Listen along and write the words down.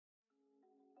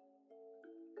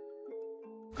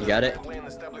You got it?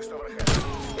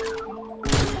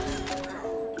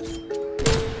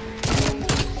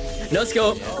 No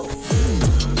scope.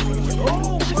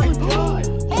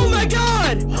 Oh my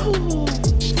god!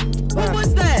 What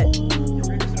was that?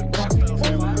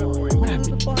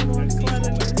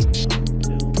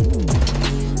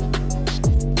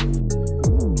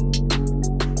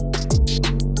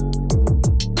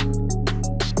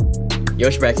 Yo,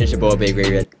 Spracken, it's your boy,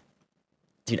 obeygrave.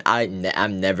 Dude,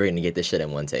 I'm never gonna get this shit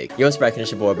in one take. Yo, Spracken,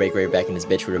 it's your boy, obeygrave, back in this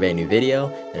bitch with a brand new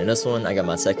video. And in this one, I got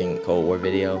my second Cold War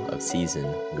video of season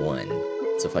 1.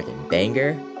 It's a fucking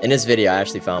banger. In this video, I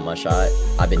actually found my shot.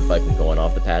 I've been fucking going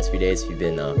off the past few days. If you've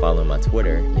been following my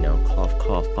Twitter, you know, cough,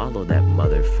 cough, follow that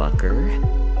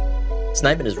motherfucker.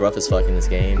 Sniping is rough as fuck in this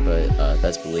game, but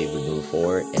best believe we move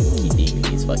forward and we keep beating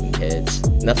these fucking kids.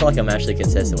 And I feel like I'm actually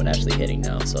consistent when actually hitting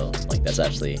now, so like that's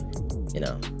actually, you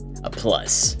know, a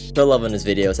plus. Still loving this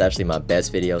video. It's actually my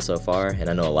best video so far, and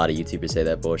I know a lot of YouTubers say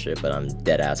that bullshit, but I'm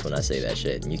dead ass when I say that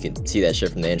shit. And you can see that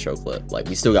shit from the intro clip. Like,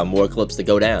 we still got more clips to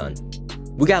go down.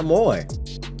 We got more.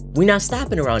 We not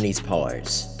stopping around these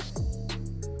parts.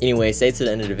 Anyway, stay to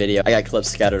the end of the video. I got clips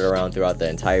scattered around throughout the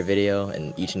entire video,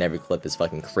 and each and every clip is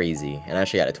fucking crazy. And I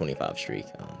actually got a 25 streak.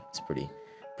 It's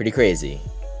pretty crazy.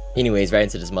 Anyways, right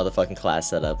into this motherfucking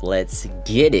class setup. Let's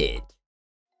get it.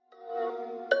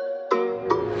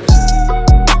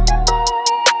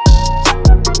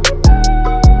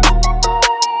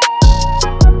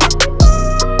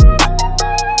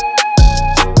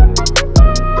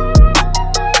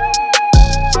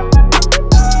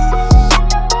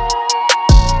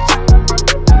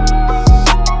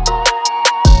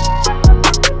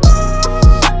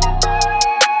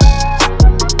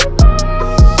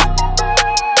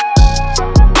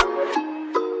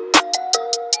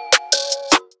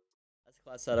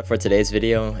 Setup for today's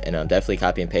video, and definitely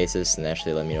copy and paste this and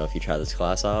actually let me know if you try this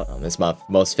class out. It's my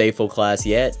most faithful class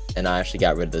yet, and I actually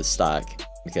got rid of the stock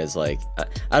because, like,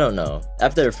 I don't know,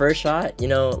 after the first shot, you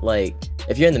know, like,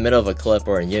 if you're in the middle of a clip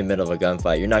or you're in the middle of a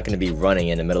gunfight, you're not going to be running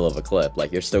in the middle of a clip.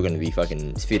 Like, you're still going to be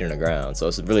fucking feet on the ground, so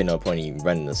it's really no point in you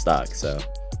running the stock. So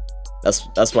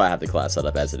that's why I have the class set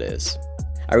up as it is.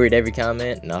 I read every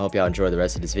comment, and I hope y'all enjoy the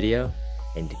rest of this video.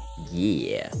 And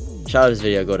yeah, shout out to this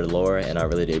video go to Laura, and I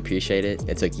really do appreciate it.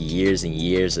 It took years and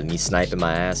years of me sniping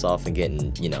my ass off and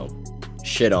getting, you know,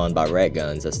 shit on by red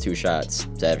guns. That's 2 shots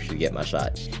to actually get my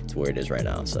shot to where it is right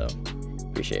now, so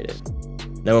appreciate it.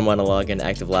 Number 1 to log in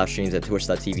active live streams at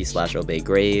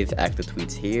twitch.tv/obeygrave. Active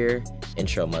tweets here.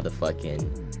 Intro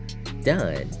motherfucking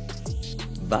done.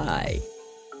 Bye.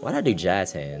 Why'd I do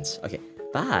jazz hands? Okay,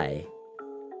 bye.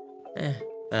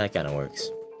 That kind of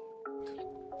works.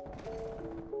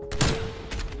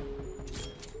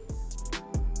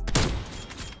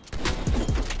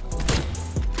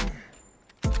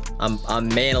 I'm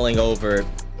mantling over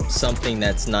something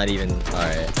that's not even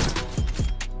alright.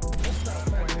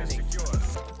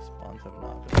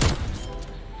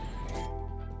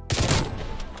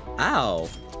 Ow!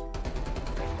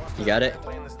 You got it?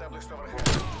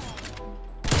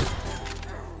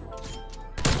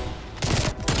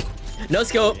 No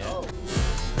scope!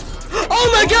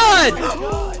 Oh my god!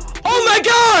 Oh my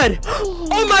god!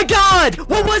 Oh my god!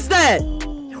 What was that?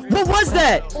 What was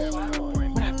that?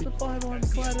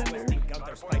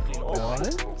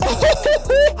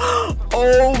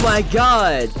 Oh my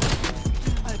god!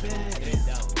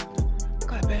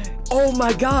 Oh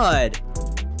my god!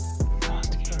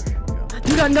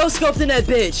 You got no scoped in that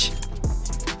bitch!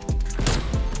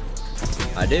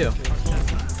 I do.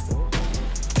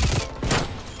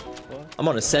 I'm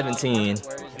on a 17.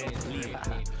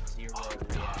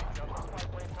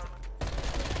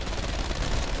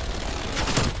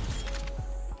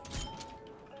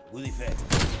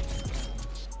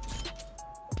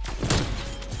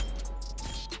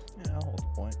 Yeah, I'll hold the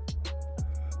point.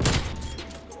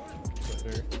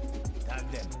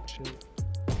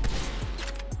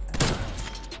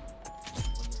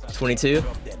 22.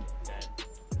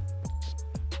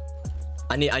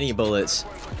 I need bullets.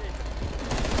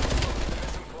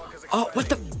 Oh, what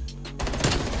the?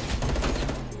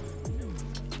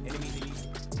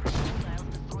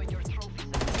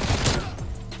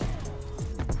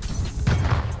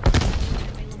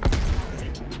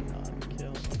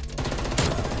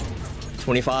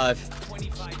 $25.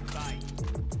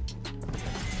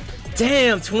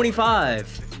 Damn,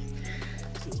 25.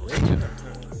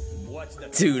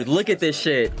 Dude, look at this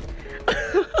shit.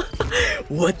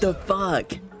 What the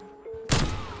fuck?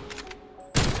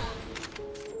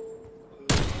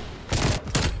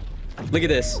 Look at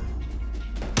this.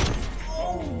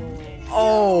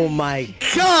 Oh my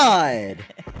god!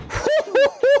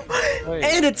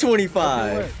 And a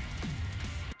 25.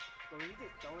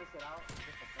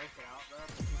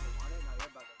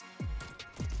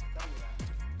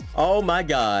 Oh my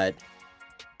god.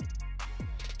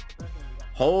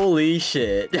 Holy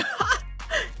shit.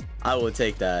 I will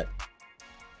take that.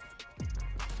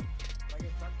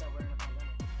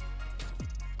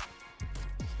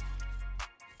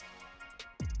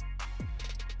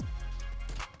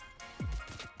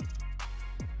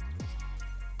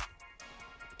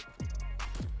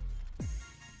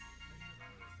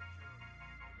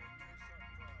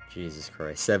 Jesus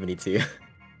Christ, 72.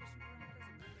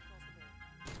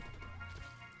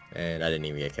 And I didn't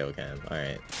even get kill cam.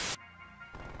 Alright.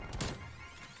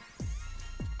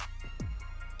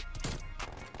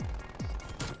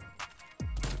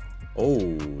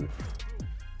 Oh.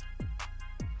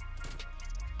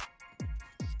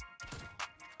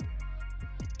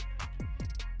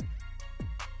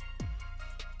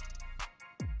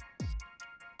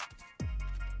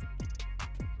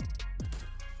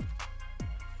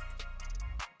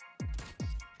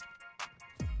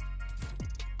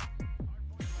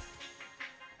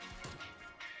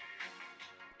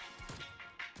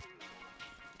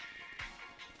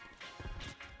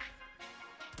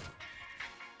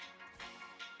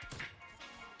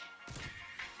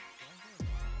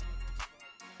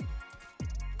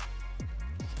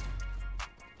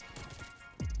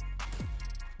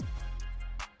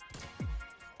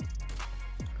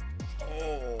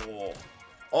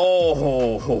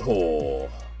 Oh,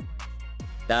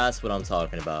 that's what I'm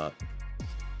talking about.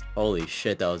 Holy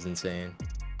shit, that was insane.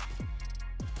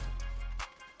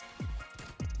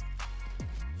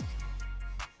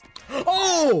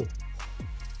 Oh!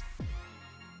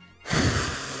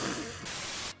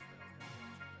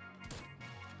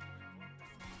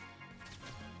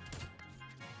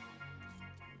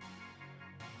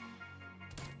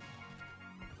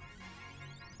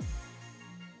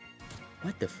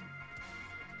 What the f-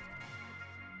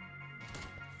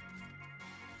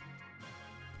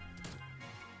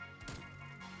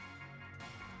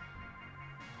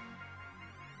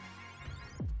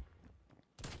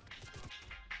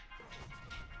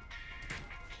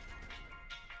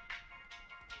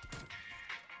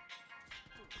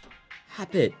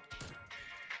 happened?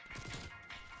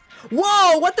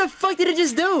 Whoa, what the fuck did it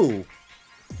just do?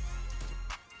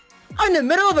 I'm in the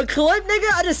middle of a clip,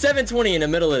 nigga? I just 720 in the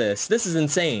middle of this. This is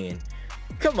insane.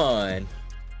 Come on.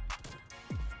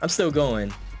 I'm still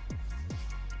going.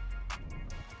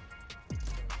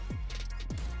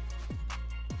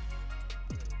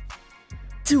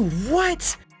 Dude,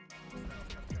 what?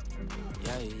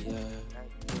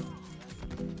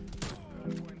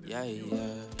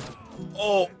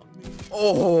 Oh.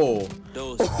 Oh.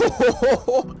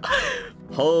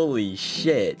 Holy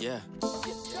shit. Yeah.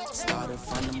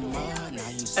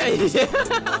 Hey.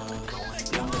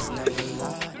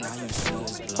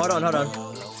 Hold on.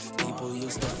 People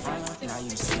used to front, now you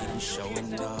see them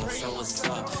showing up. So what's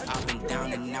up? I've been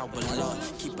down and out below.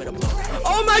 Keep it above.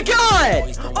 Oh my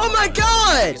god! Oh my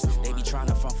god! They be trying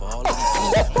to front for all of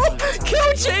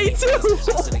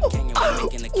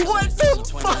𝐊𝐄𝐄𝐏. What the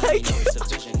fuck?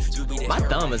 My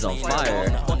thumb is on fire.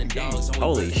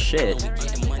 Holy shit.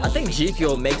 I think G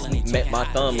Fuel makes my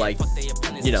thumb like,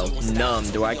 you know,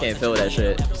 numbed where I can't feel that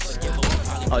shit.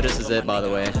 Oh, this is it, by the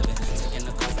way.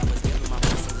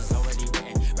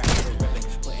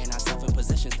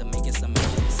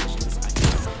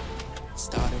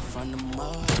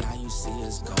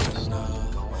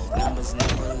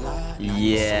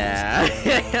 Yeah.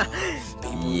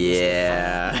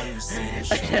 Yeah.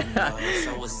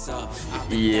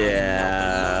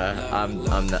 Yeah. I'm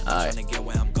the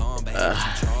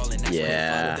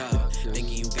yeah.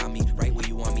 Thinking you got me right where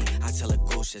you want me. I tell a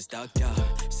ghost just ducked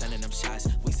up. Sending them shots,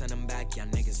 we send them back. Y'all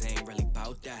niggas ain't really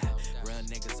bout that. Real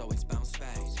niggas always bound.